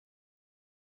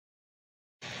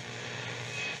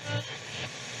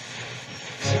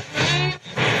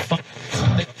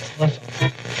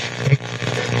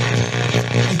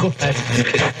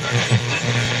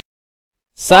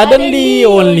Suddenly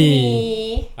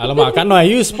only. Alamak, Kak Noi,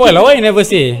 you spoil lah. Why you never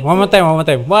say? One more time.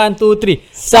 1, 2, 3.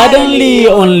 Suddenly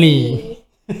only.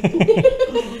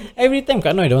 Every time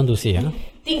Kak Noi don't want to say.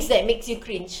 Things that makes you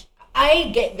cringe.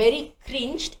 I get very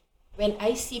cringed when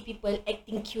I see people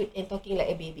acting cute and talking like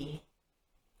a baby.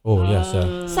 Oh, yes.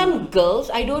 Some girls,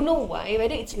 I don't know why,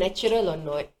 whether it's natural or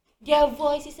not, their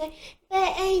voice is like,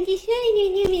 but I just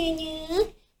want you.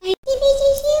 My hair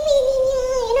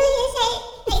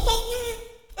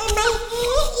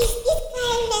is this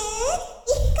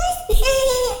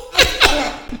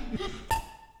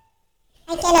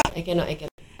color because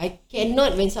I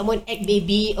cannot when someone act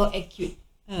baby or act cute.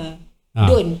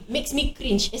 Don't. Makes me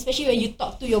cringe, especially when you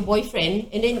talk to your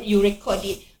boyfriend and then you record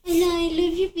it. I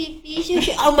love you, baby.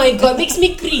 Oh my god, makes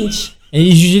me cringe. And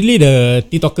it's usually the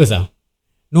TikTokers .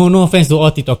 No offense to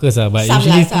all TikTokers but some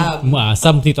usually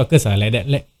some TikTokers like that.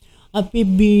 Like,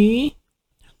 baby,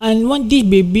 I want this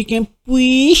baby can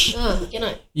push.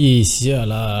 Cannot.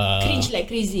 Sialah. Cringe like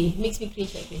crazy. Makes me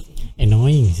cringe like crazy.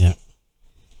 Annoying.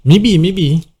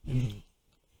 Maybe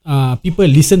people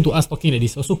listen to us talking like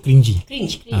this also cringy.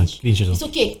 Cringe also. It's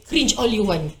okay. Cringe all you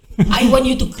want. I want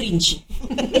you to cringe.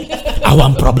 I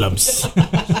want problems.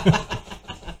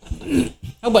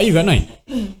 How about you, Kanoi?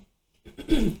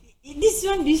 This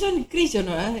one cringe or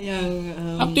not?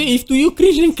 Up to you. If to you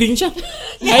cringe, then cringe .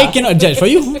 I cannot judge for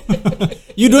you.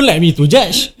 You don't like me to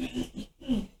judge.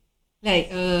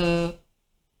 Like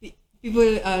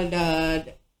people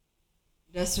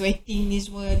the sweating ni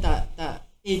semua tak lah,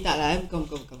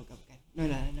 bukan. No.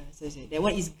 Sorry. That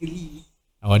one is glee.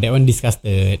 Oh, that one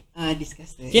disgusted.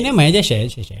 Disgusted. Okay, never mind. Just share.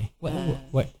 What is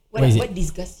it? What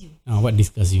disgusts you? What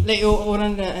disgusts you? Like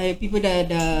orang people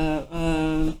dah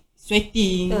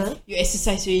sweating, you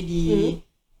exercise already.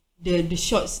 The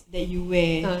shorts that you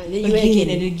wear again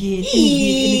and again.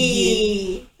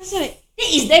 That's like that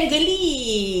is damn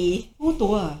geli.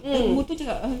 Motor motor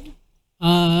cakap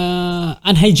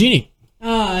unhygienic.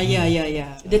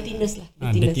 Yeah. Dirtiness lah.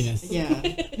 Dirtiness. Yeah.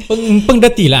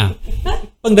 Pengdati lah.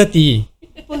 Pengdati.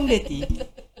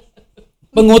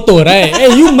 Pengotor, right? Hey,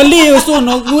 you Malay also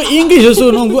no good, English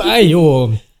also no good.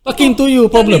 Ayo, talking to you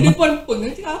problem.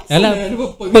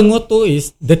 Pengotor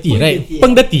is dirty, right?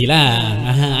 Pengdati lah.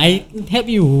 I help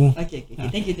you. Okay.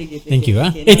 Thank you. Thank you.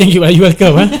 Thank you. You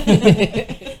welcome.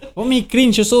 For me,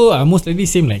 cringe also most likely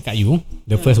same like Kak you,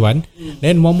 the first one.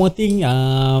 Then one more thing,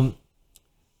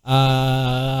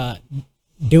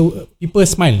 the people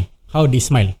smile. How they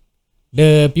smile?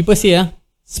 The people say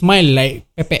smile like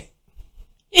pepek.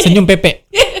 Senyum pepek.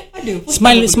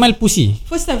 Smile pussy.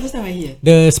 First time I hear.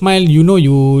 The smile,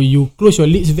 you close your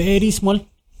lips very small.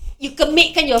 You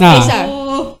kemikkan your face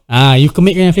you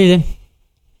kemikkan your face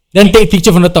then take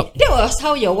picture from the top. That was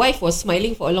how your wife was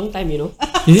smiling for a long time,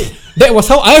 Is it? That was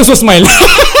how I also smile.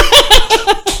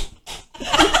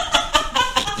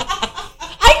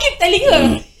 I keep telling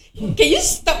her, can you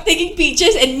stop taking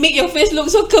pictures and make your face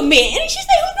look so kemik? And she's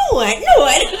like, no what?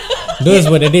 Those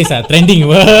were the days trending.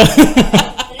 But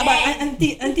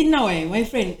until now, my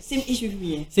friend same age with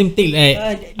me. Same thing.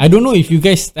 I don't know if you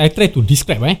guys. I try to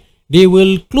describe. They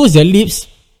will close their lips,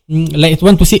 like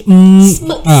want to say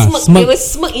smirk. They will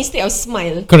smirk instead of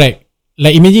smile. Correct.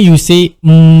 Like imagine you say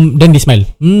then they smile.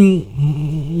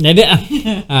 Like that.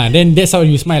 Then that's how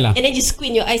you smile. And then you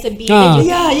squint your eyes a bit.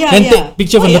 Then take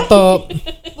picture from the top.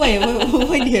 Why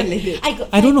do you like that?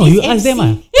 I don't know. You ask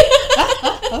them.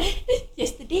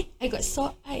 Yesterday I got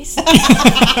sore eyes.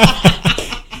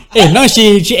 Hey, now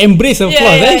she embrace her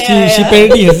flaws. She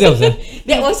parody herself.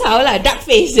 That was how lah. Dark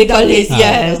face they call it.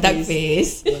 Yes, dark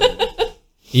face.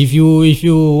 If you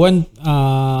want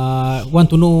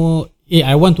to know,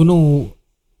 I want to know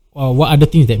what other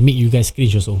things that make you guys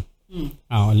cringe also.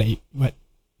 Like what?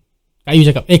 Kak Yu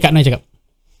cakap. Kak Noi cakap.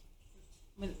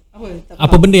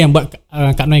 Apa benda yang buat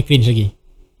Kak Noi cringe lagi?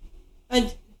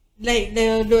 Like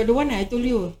the one I told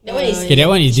you. That one is that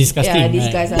one is disgusting.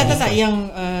 Disgusting. Tak yang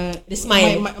the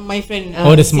smile. My friend.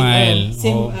 The smile.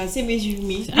 Same age with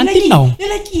me. Until now. Dia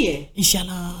lelaki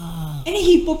Inshallah. And then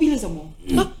he popular some more.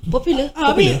 Popular?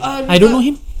 I don't know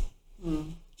him.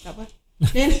 Tak apa.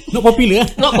 Not popular.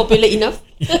 Not popular enough.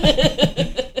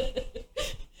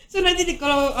 So nanti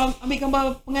kalau ambil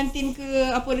gambar pengantin ke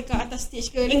apa dekat atas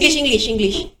stage ke English.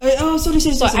 Sorry.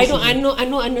 So I'm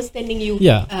not understanding you.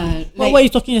 Yeah. What are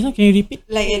you talking about? Can you repeat?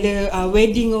 Like at the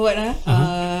wedding or what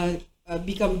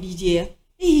become DJ.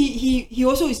 He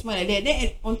also is smart like that.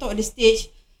 Then on top of the stage,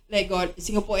 like got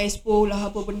Singapore Expo lah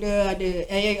apa benda ada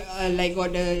like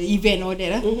got the event all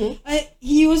that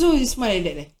he also is smart like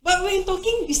that. But when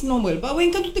talking is normal. But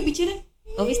when come to take picture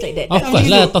always like that. Of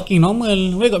course lah, talking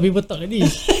normal. Where got people talk like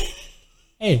this?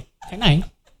 Hey, can I?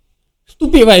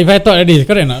 Stupid if I thought like this,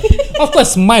 correct not? Of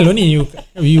course, smile only.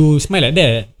 You smile like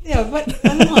that. Yeah, but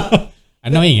alamak.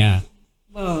 Annoying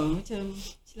Macam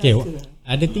Okay, celaka.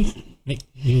 other things make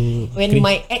you When cringe?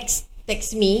 my ex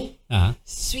text me,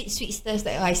 sweet stuff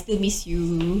like, I still miss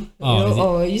you.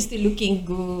 You still looking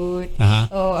good.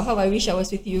 Oh, how I wish I was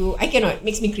with you. I cannot.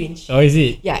 Makes me cringe. Oh, is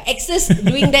it? Yeah, exes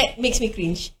doing that makes me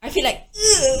cringe. I feel like,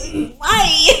 why?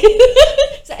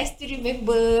 So I still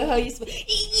remember how you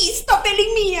stop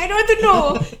telling me. I don't want to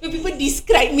know. When people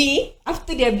describe me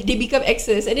after they become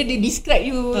exes, and then they describe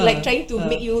you like trying to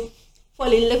make you fall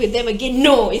in love with them again.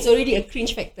 No, it's already a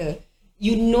cringe factor.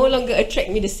 You no longer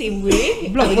attract me the same way.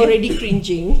 I'm already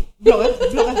cringing. Block.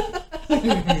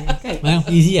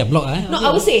 Easy block No,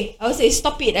 I will say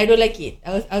stop it. I don't like it.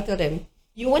 I'll tell them.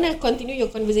 You want to continue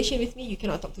your conversation with me? You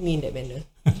cannot talk to me in that manner.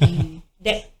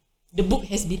 That the book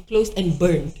has been closed and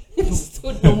burned.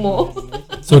 So no more.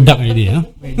 So dark already,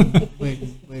 When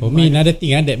For me, another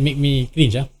thing that make me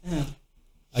cringe,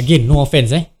 again, no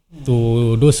offense, to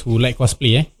those who like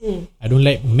cosplay, I don't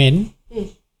like men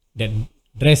that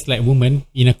dress like woman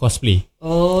in a cosplay.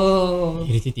 Oh,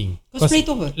 irritating. Cosplay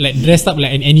tu apa? Like dressed up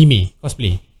like an anime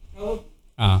cosplay.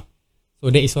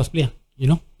 So that is cosplay, you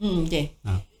know? Okay.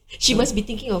 she must be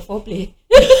thinking of foreplay.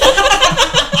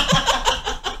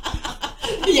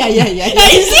 Yeah.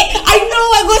 You see, I know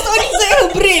what goes on inside her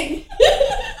brain.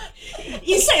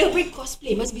 Inside her brain,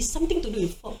 cosplay must be something to do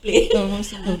with foreplay.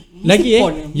 Lagi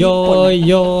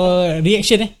your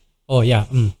reaction Oh yeah.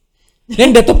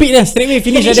 Then the topic straight away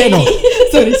finish like that, no?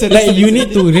 Sorry. Like you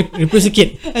need to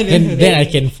reciprocate. Then I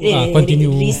can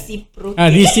continue. Reciprocate.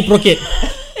 Reciprocate.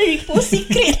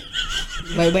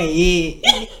 Bye.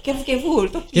 Careful.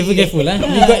 Careful lah.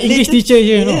 You got English teacher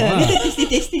here, no?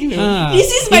 Testing. This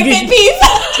is my pet peeve.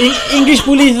 English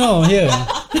police, no? Here.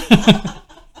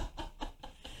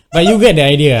 But you get the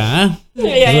idea,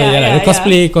 Yeah.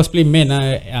 The cosplay men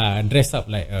dress up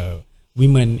like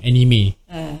women anime.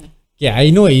 Yeah,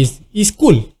 I know it's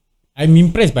cool. I'm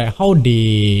impressed by how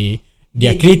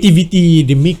their creativity,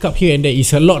 the makeup here and there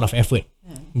is a lot of effort.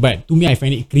 But to me, I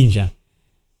find it cringe.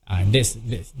 That's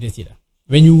it.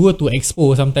 When you go to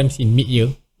expo, sometimes in mid-year,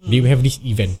 they will have this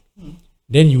event.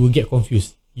 Then you will get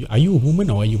confused. Are you a woman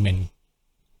or are you man?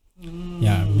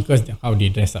 Yeah, because how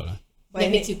they dress up. That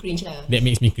makes you cringe lah. That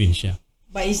makes me cringe. Yeah.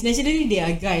 But it's naturally they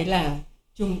are guy lah.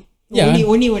 Yeah.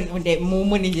 Only on that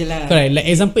moment je lah. Correct. Like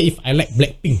example, if I like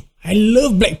Blackpink, I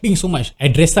love Blackpink so much.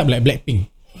 I dress up like Blackpink.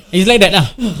 It's like that lah.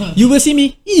 You will see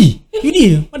me, you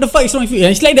did. What the fuck is wrong with you?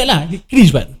 It's like that lah.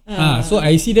 Cringe but. So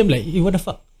I see them like, what the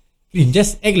fuck? Cringe.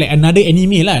 Just act like another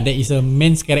anime lah. That is a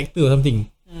man's character or something.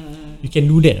 You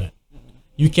can do that.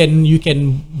 You can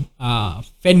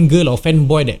fangirl or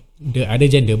fanboy that the other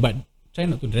gender, but try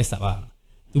not to dress up lah.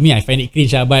 To me, I find it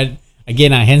cringe lah. But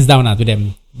again hands down to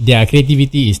them. Their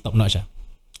creativity is top notch lah.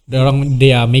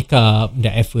 Their makeup,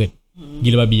 their effort,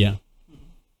 gila babi lah.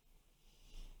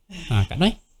 Kak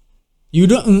Noi,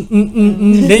 you don't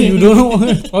then you don't know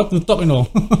how to talk, you know.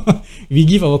 We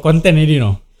give our content already, you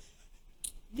know.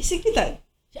 Basically tak.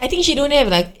 I think she don't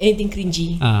have like anything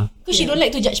cringy. Because she don't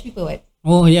like to judge people, what?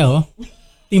 Oh yeah.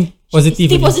 Think positive.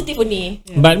 Think positive only.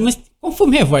 Yeah. But must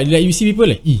confirm have what? Like you see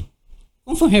people like,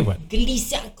 confirm have what?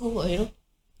 Gelis aku, you know.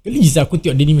 Gelis aku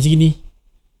tengok dia ni macam gini.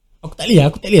 Aku tak boleh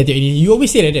tengok ini. You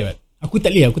always say like that, what? Aku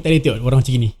tak boleh tengok orang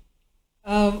macam gini.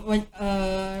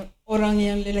 Orang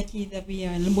yang lelaki tapi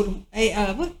yang lembut,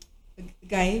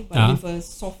 guy but with a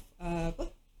soft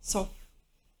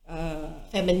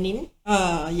feminine.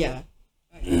 Yeah.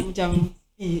 Macam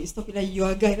stop it lah, you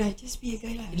are a guy lah, just be a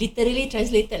guy lah. Literally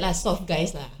translated lah, soft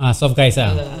guys lah. Soft guys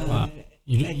lah.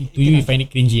 You find it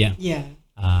cringy lah? Yeah.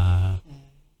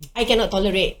 I cannot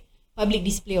tolerate public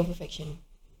display of affection.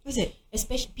 What's that?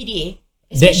 Especially PDA.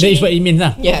 That is what it means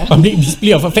lah. Yeah. Public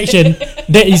display of affection.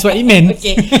 That is what it means.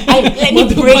 Okay. Let me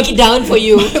break it down for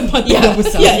you. Mata dah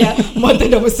besar. Yeah. Mata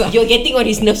dah besar. You're getting on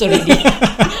his nerves already.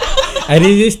 I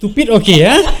really stupid, okay,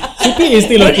 Stupid is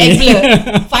still Don't okay. act blur.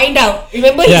 Find out.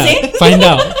 Remember he said? Find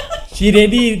out. She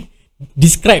already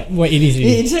described what it is.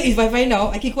 Really. So if I find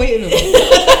out, I keep quiet dulu.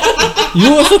 You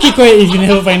also keep quiet if you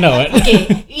never find out. What?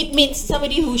 Okay. It means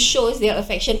somebody who shows their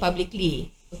affection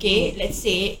publicly. Okay, let's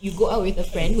say you go out with a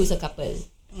friend who's a couple.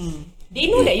 They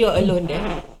know that you're alone there.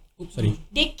 Oops, sorry.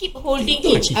 They keep holding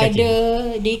each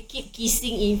other. They keep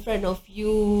kissing in front of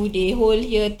you. They hold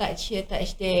here, touch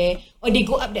there. Or they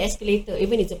go up the escalator,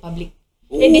 even it's a public.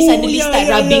 Then they suddenly start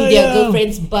rubbing their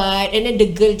girlfriend's butt. And then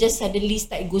the girl just suddenly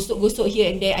start gosok-gosok here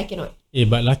and there. I cannot.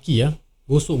 But lucky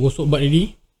gosok butt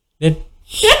already. Then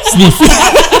sniff.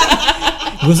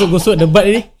 Gosok the butt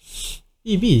already.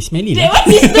 B, smelly That lah.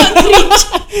 one is not cringe.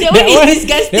 That one is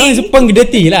disgusting. That one is punk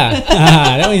dirty lah.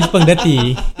 That one is punk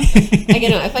dirty. I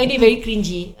cannot. I find it very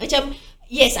cringy. Macam,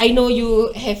 yes, I know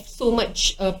you have so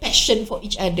much passion for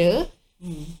each other.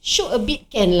 Show a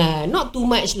bit can lah, not too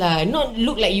much lah. Not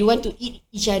look like you want to eat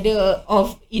each other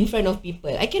off in front of people.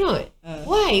 I cannot.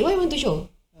 Why? Why want to show?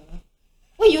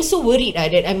 Why you're so worried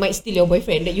that I might steal your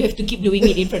boyfriend, that you have to keep doing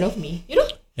it in front of me? You know?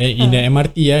 In the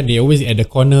MRT, they always at the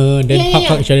corner, then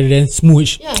hug each other, then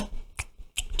smooch. Yeah.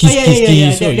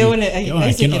 Kiss. So that one I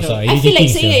cannot. So I feel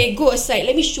like saying, hey, go aside,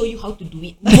 let me show you how to do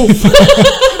it. Move.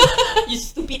 You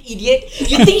stupid idiot.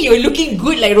 You think you're looking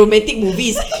good like romantic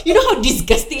movies. You know how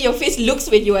disgusting your face looks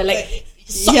when you are like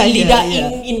lidah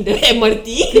in the MRT.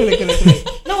 Correct.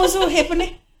 Now also happen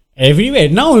everywhere.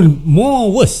 Now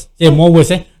more worse.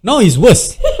 Now it's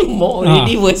worse.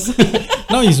 Really worse.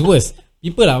 Now it's worse.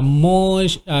 People are more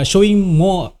showing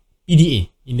more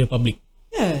PDA in the public.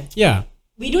 Yeah.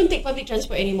 We don't take public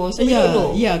transport anymore, so we don't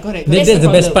know. Yeah, correct. That's the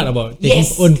best part about taking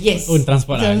own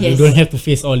transport. You don't have to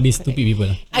face all these stupid people.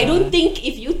 I don't think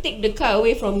if you take the car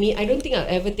away from me, I don't think I'll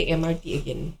ever take MRT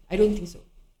again. I don't think so.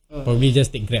 Probably just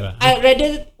take Grab. I'd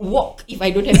rather walk if I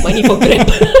don't have money for Grab.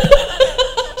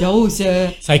 Jauh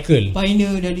saya. Cycle.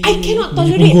 Pioneer dari. I cannot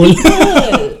tolerate people.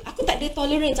 Aku tak ada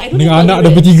tolerance. I don't dengan have anak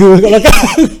dah bertiga kat belakang.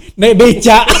 Naik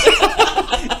becak.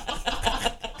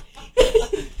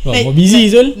 More busy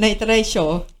Zul. Naik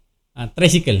trishaw.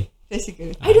 Tricycle.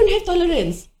 I don't have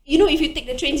tolerance. You know, if you take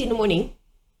the trains in the morning,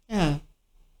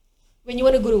 when you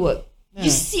want to go to work, you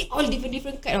see all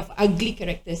different kind of ugly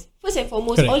characters. First and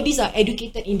foremost, all these are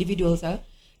educated individuals.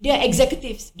 They are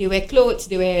executives. They wear clothes.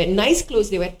 They wear nice clothes.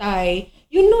 They wear tie.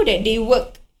 You know that they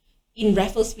work in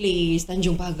Raffles Place,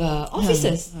 Tanjung Pagar,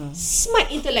 officers. Smart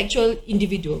intellectual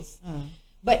individuals.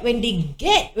 But when the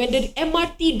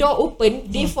MRT door open,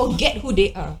 they forget who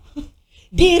they are.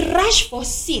 They rush for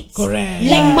seats. Correct.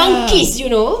 Like monkeys, you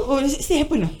know. Oh, does it still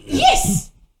happen?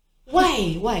 Yes.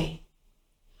 Why?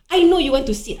 I know you want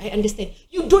to sit. I understand.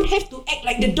 You don't have to act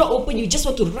like the door open. You just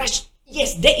want to rush.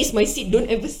 Yes, that is my seat. Don't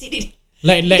ever sit it.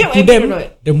 Like to them,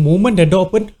 the moment the door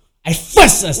open, I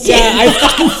fuss. I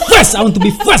fucking fuss. I want to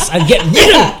be fuss. I get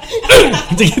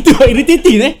macam itu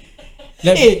irritating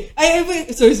Like, I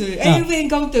ever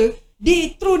encounter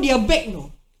they throw their bag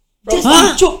just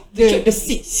to choke the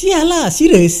seat. Sial lah,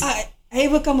 serious. I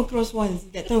ever come across once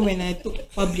that time when I took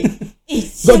public.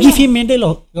 Got give him medal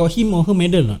or got him or her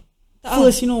medal not?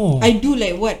 First, you know. I do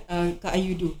like what Kak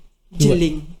Ayu do.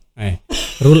 Jeling.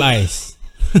 Roll eyes.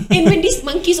 And when these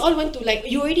monkeys all want to, like,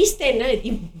 you already stand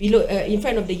below in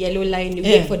front of the yellow line, you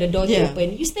wait for the door to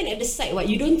open. You stand at the side.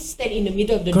 You don't stand in the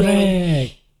middle of the door.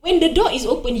 When the door is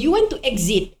open, you want to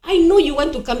exit. I know you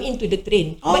want to come into the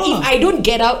train. But if I don't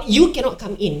get out, you cannot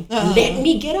come in. Let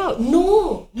me get out.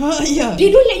 No. They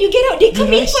don't let you get out. They come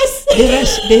in first.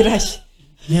 They rush.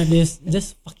 Yeah, they're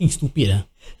just fucking stupid.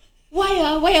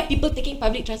 Why are people taking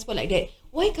public transport like that?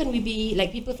 Why can't we be like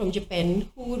people from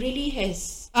Japan who really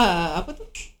has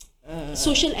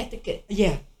social etiquette?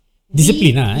 Yeah.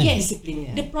 Discipline. Yes. Discipline,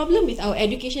 yeah. The problem with our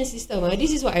education system,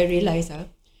 this is what I realize.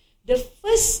 The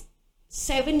first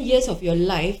 7 years of your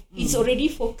life, it's already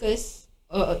focused.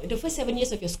 The first 7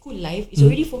 years of your school life is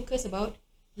already focused about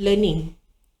learning,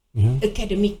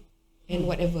 academic, and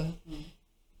whatever.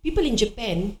 People in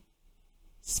Japan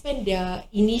spend their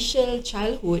initial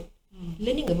childhood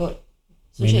learning about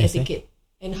social etiquette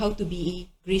and how to be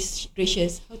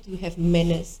gracious, how to have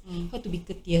manners, how to be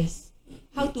courteous,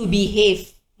 how to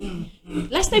behave.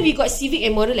 Last time we got civic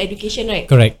and moral education, right?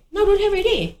 Correct. Now don't have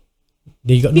already.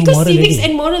 They got because no moral civics already.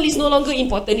 and moral is no longer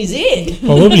important, is it?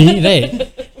 Probably, right?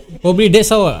 Probably that's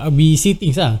how we see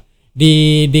things.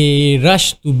 They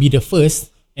rush to be the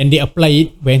first and they apply it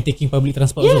when taking public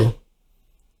transport also.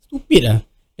 Stupid.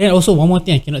 Then also one more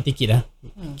thing I cannot take it.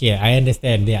 Okay, I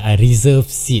understand there are reserved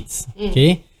seats.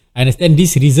 Okay, I understand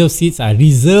these reserved seats are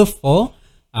reserved for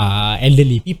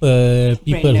elderly people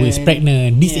who is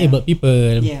pregnant, disabled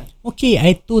people. Okay,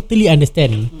 I totally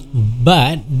understand.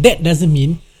 But that doesn't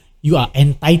mean you are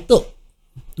entitled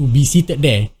to be seated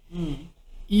there.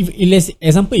 If let's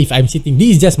example, if I'm sitting,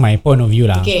 this is just my point of view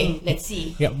lah. Okay, let's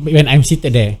see. Yeah, when I'm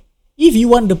seated there, if you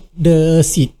want the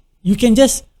seat, you can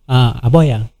just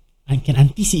aboy, can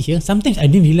auntie sit here? Sometimes I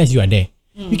didn't realize you are there.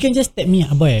 You can just tap me,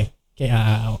 aboy,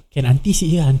 can auntie sit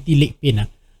here? Auntie leg pain.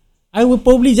 I will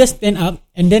probably just stand up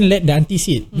and then let the auntie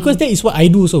sit because that is what I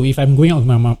do. So if I'm going out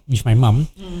with my mom,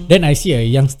 then I see a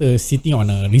youngster sitting on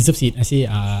a reserved seat. I say,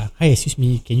 hi, excuse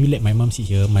me, can you let my mom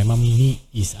sit here? My mom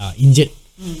is injured.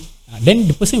 Then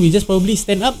the person will just probably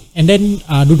stand up and then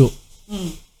duduk.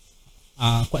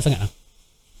 Kuat sangat lah.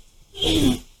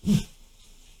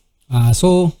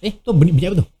 So tu bunyi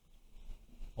apa tu?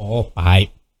 Oh,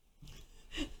 pipe.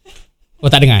 Oh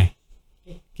tak dengar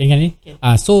Kan ni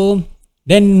So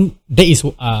then that is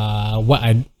what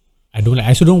I don't like.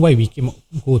 I also don't know why we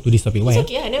go to this topic. Why? It's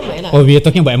okay, never mind lah. Oh, we are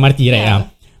talking about MRT, right?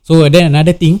 Yeah. So then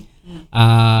another thing,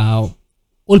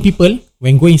 old people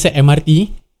when go inside MRT,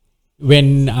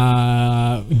 when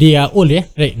they are old,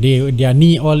 right? Their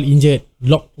knee all injured,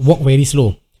 walk very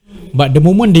slow. But the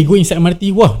moment they go inside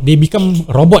MRT, wah, they become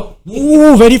robot.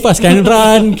 Ooh, very fast. Can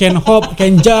run, can hop,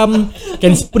 can jump,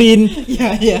 can sprint.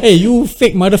 Yeah. Hey, you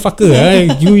fake motherfucker.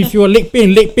 You, if your leg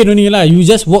pain only lah. You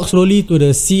just walk slowly to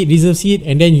the seat, reserve seat,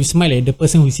 and then you smile at the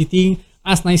person who's sitting.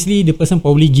 Ask nicely, the person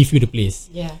probably give you the place.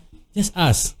 Yeah. Just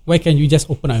ask. Why can't you just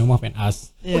open up your mouth and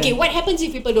ask? Yeah. Okay, what happens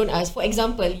if people don't ask? For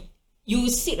example, you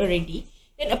sit already,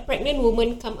 then a pregnant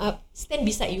woman come up, stand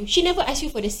beside you. She never ask you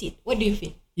for the seat. What do you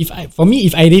feel? If I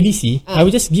already see, I will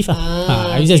just give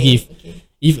I will just give.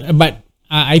 Okay. But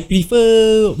I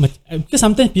prefer because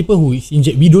sometimes people who is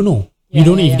injured, we don't know. We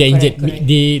don't know if they're injured. Correct.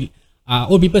 They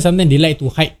old people sometimes they like to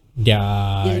hide their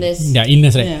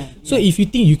illness, right? Yeah. So if you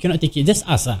think you cannot take it, just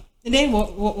ask. And then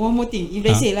one more thing, if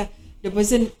let's say lah, the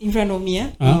person in front of me,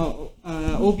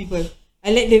 old people,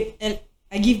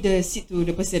 I give the seat to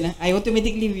the person. I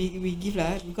automatically we give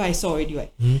lah because I saw already.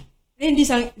 Right? Then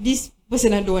this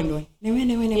person don't want. Never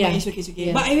mind. It's okay.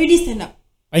 Yeah. But I already stand up.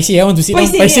 I want to sit down.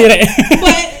 I see, right?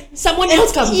 But someone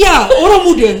else come. Yeah, orang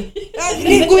muda.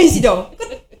 Then go and sit down.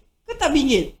 Kau tak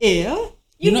bingit?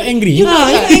 You're not angry? You're not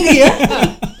angry.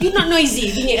 You're not noisy.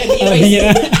 Bingit.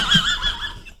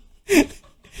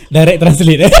 Direct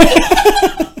translate.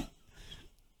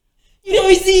 You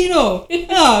noisy, you know.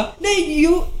 Then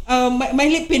you my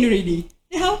leg pain already.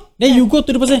 Then how? Then you go to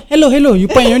the person. Hello. You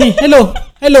point your knee. Hello.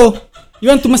 You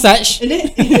want to massage? And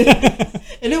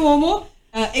then one more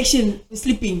action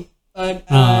sleeping.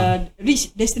 Reach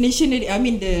destination already. I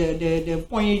mean the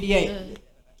point already, right?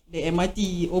 The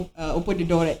MRT open the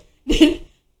door, right? Then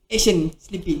action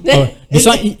sleeping. Oh, this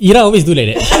one Ira always do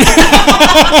like that.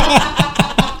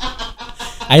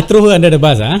 I throw her under the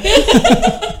bus.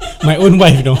 My own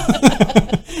wife,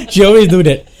 she always do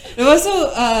that. And also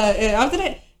after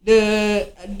that the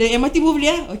MRT move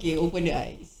okay, open the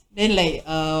eyes. Then like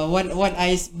one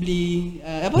eyes blink.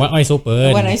 One eyes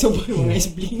open. One eyes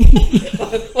blink.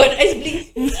 One eyes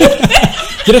blink.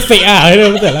 Kira fake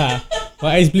betul lah.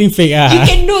 One eyes blink fake You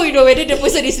can know, whether the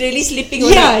person is really sleeping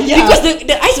or not. Yeah. Because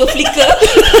the eyes will flicker.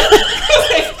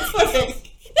 Correct.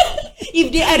 If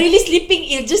they are really sleeping,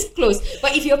 it'll just close.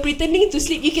 But if you're pretending to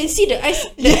sleep, you can see the eyes.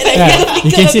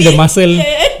 You can see the muscle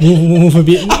move a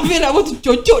bit. I feel like I want to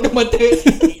cocok the mata.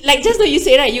 Like just now you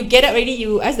say, right, you get up already,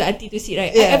 you ask the auntie to sit, right?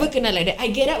 I ever kena like that.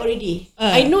 I get up already.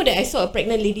 I know that I saw a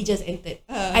pregnant lady just entered.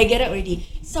 I get up already.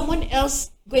 Someone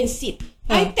else go and sit.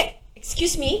 I tap,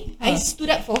 excuse me, I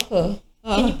stood up for her.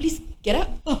 Can you please get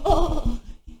up? Oh.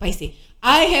 Paiseh.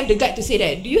 I have the gut to say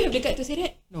that. Do you have the gut to say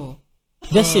that? No.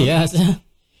 Just say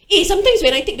sometimes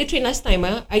when I take the train last time,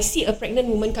 I see a pregnant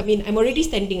woman come in. I'm already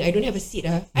standing. I don't have a seat.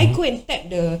 I go and tap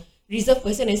the reserve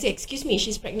person and say, excuse me,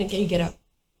 she's pregnant. Can you get up?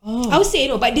 I'll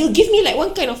say, but they'll give me like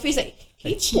one kind of face like,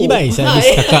 cibai saya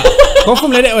kakak.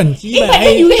 Confirm like that one. But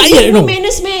then you have no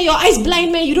manners, man. Your eyes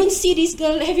blind, man. You don't see this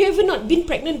girl. Have you ever not been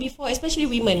pregnant before? Especially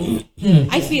women.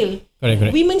 I feel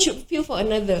correct. Women should feel for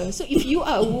another. So if you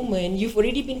are a woman, you've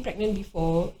already been pregnant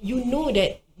before. You know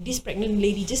that this pregnant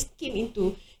lady just came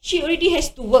into. She already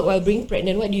has to work while being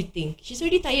pregnant. What do you think? She's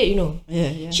already tired,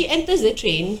 Yeah. She enters the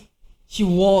train. She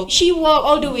walk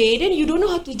all the way. Then you don't know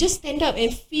how to just stand up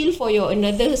and feel for your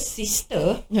another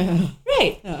sister. Yeah.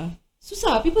 Right? Yeah.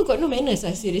 Susah. People got no manners,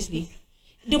 seriously.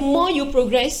 The more you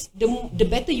progress, the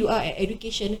better you are at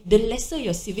education, the lesser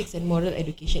your civics and moral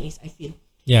education is, I feel.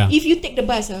 Yeah. If you take the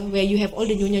bus, where you have all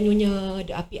the nyonya-nyonya,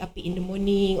 the api-api in the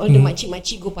morning, all the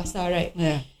makcik-makcik go pasar, right?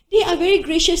 Yeah. They are very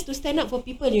gracious to stand up for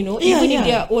people, even if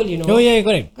they are old, Oh yeah,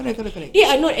 correct. They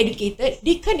are not educated.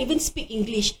 They can't even speak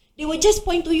English. They will just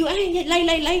point to you,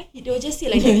 lie. They will just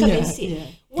say like that, come and sit. Yeah.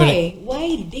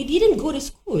 Why? They didn't go to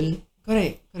school.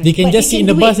 Correct. They can just sit in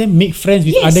the bus and make friends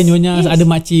with other nyonyas, other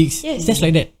makciks. Yes. Just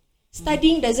like that.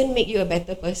 Studying doesn't make you a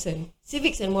better person.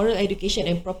 Civics and moral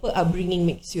education and proper upbringing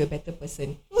makes you a better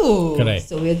person. Oh, correct.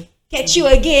 So we'll catch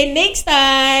you again next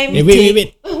time. Hey,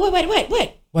 wait.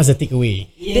 What? What's the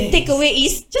takeaway? Yes. The takeaway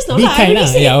is just now. Be kind.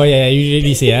 You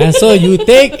usually say. So you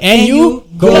take and you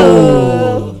go.